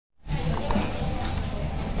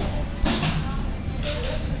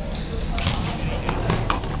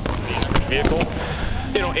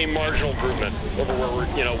a marginal improvement over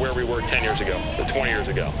where we were 10 years ago or 20 years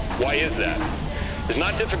ago. Why is that? It's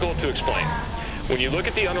not difficult to explain. When you look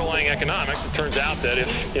at the underlying economics, it turns out that if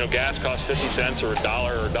gas costs 50 cents or $1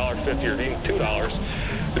 or $1.50 or even $2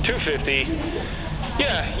 or $2.50,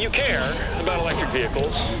 yeah, you care about electric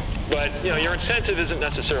vehicles, but your incentive isn't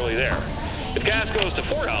necessarily there. If gas goes to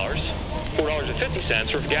 $4.50, or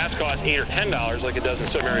if gas costs $8 or $10 like it does in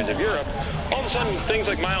some areas of Europe, all of a sudden things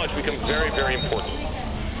like mileage become very, very important.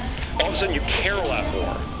 All of a sudden you care a lot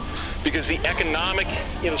more because the economic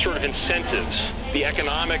sort of incentives, the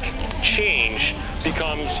economic change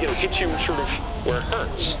becomes, hits you sort of where it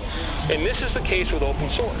hurts. And this is the case with open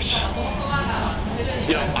source.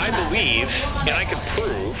 I believe, and I could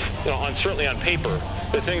prove, certainly on paper,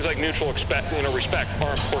 that things like mutual respect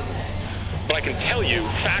are important. But I can tell you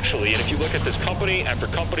factually, and if you look at this company after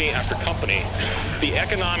company after company, the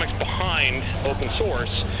economics behind open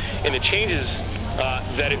source and the changes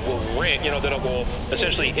that it will that it will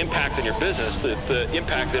essentially impact in your business, the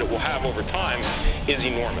impact that it will have over time is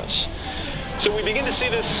enormous. So we begin to see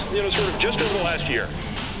this, sort of just over the last year,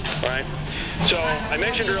 right? So I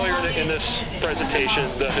mentioned earlier in this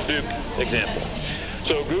presentation the Hadoop example.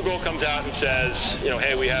 So Google comes out and says,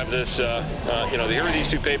 hey, we have this, here are these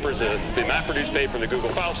two papers, the MapReduce paper and the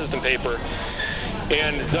Google File System paper.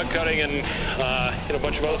 And Doug Cutting and a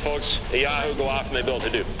bunch of other folks at Yahoo go off and they build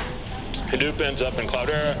Hadoop. Hadoop ends up in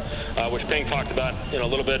Cloudera, which Ping talked about a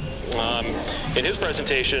little bit in his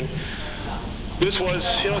presentation. This was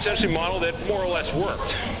essentially a model that more or less worked.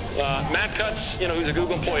 Matt Cutts, who's a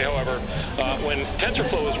Google employee, however, when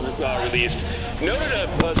TensorFlow was released, noted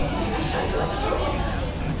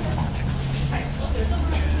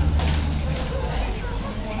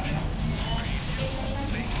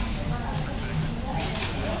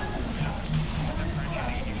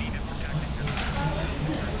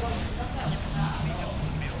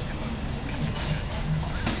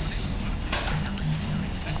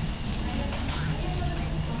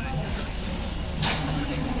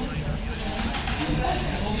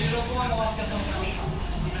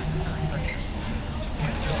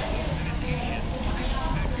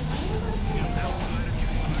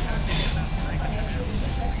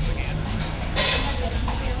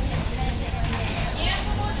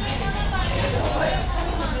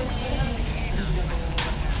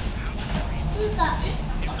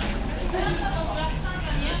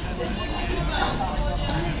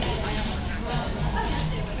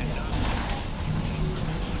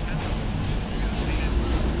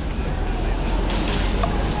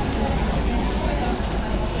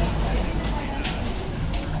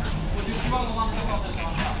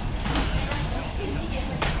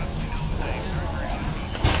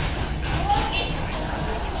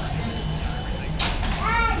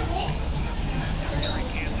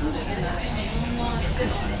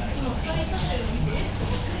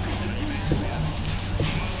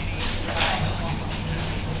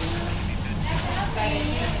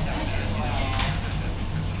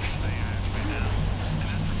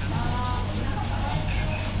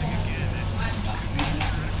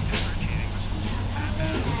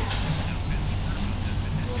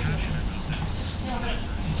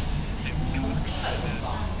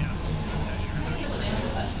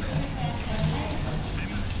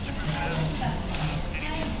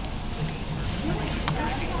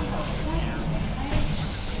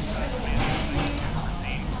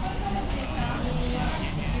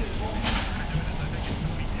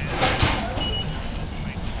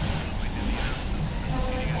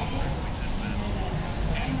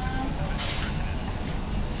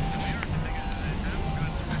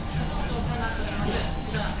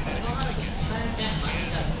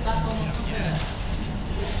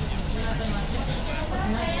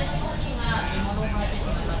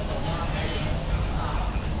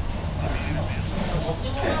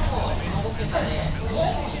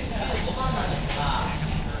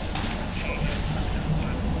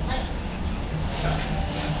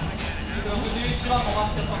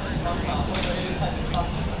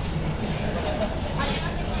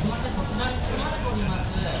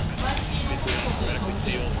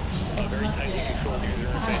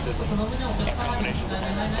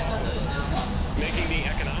making the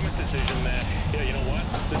economic decision that, you know what,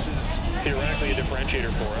 this is theoretically a differentiator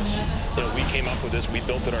for us. We came up with this, we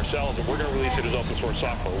built it ourselves, and we're going to release it as open source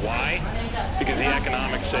software. Why? Because the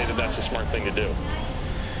economics say that that's the smart thing to do.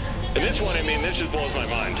 And this one, this just blows my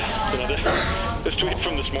mind. This tweet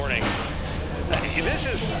from this morning. This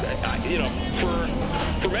is,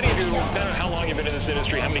 for many of you, no matter how long you've been in this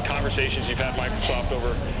industry, how many conversations you've had with Microsoft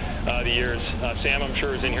over the years. Sam, I'm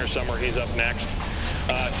sure, is in here somewhere. He's up next.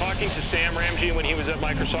 Talking to Sam Ramji when he was at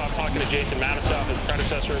Microsoft, talking to Jason Matisoff, his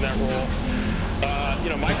predecessor in that role.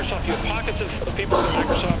 Microsoft, you have pockets of people in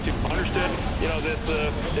Microsoft who understood, that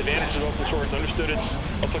the advantages of open source, understood its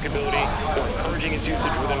applicability, were encouraging its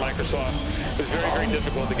usage within Microsoft. It was very, very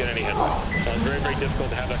difficult to get any headway. It was very, very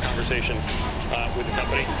difficult to have that conversation with the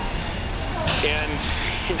company. And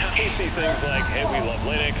now you see things like, hey, we love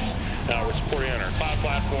Linux. We're supporting it on our cloud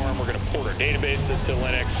platform. We're going to port our database to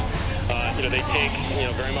Linux. They take,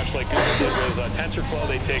 very much like Google did with TensorFlow,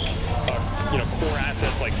 they take, core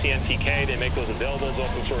assets like CNTK. They make those available as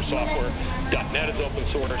open source software. .NET is open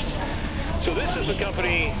source. So this is the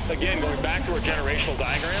company, again, going back to our generational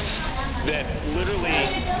diagram, that literally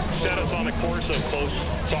set us on the course of closed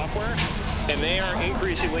software. And they are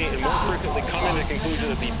increasingly and more frequently coming to the conclusion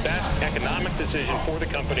that the best economic decision for the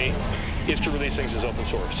company is to release things as open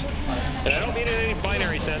source. And I don't mean it in any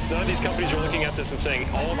binary sense. None of these companies are looking at this and saying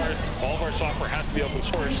all of our software has to be open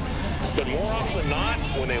source. But more often than not,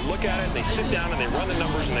 when they look at it, they sit down and they run the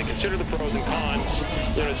numbers and they consider the pros and cons,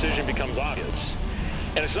 the decision becomes obvious.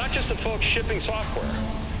 And it's not just the folks shipping software.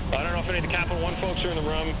 I don't know if any of the Capital One folks are in the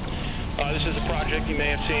room. This is a project you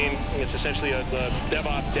may have seen. It's essentially a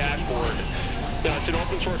DevOps dashboard. It's an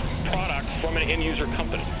open source product from an end user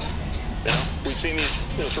company. We've seen these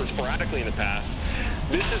sort of sporadically in the past.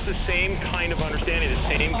 This is the same kind of understanding, the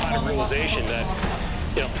same kind of realization that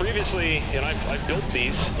previously, and I've built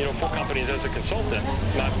these for companies as a consultant,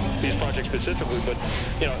 not these projects specifically, but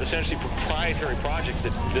essentially proprietary projects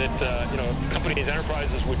that companies,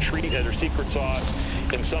 enterprises would treat as their secret sauce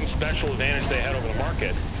and some special advantage they had over the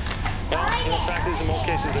market. Well, the fact is, in most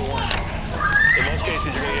cases, they weren't. In most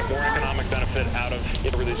cases, you're going to get more economic benefit out of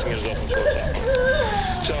releasing it as open source software.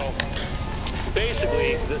 So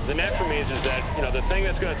basically, the net for me is that the thing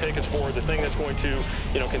that's going to take us forward, the thing that's going to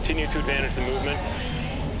continue to advantage the movement,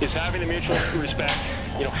 is having the mutual respect,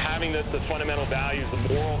 having the fundamental values,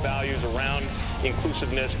 the moral values around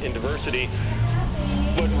inclusiveness and diversity,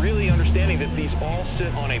 but really understanding that these all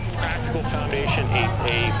sit on a practical foundation,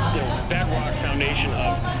 a bedrock foundation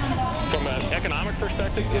of, from an economic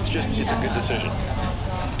perspective, it's a good decision.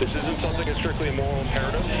 This isn't something that's strictly a moral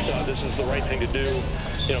imperative. This is the right thing to do,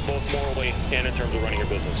 both morally and in terms of running your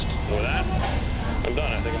business. And with that, I'm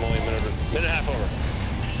done. I think I'm only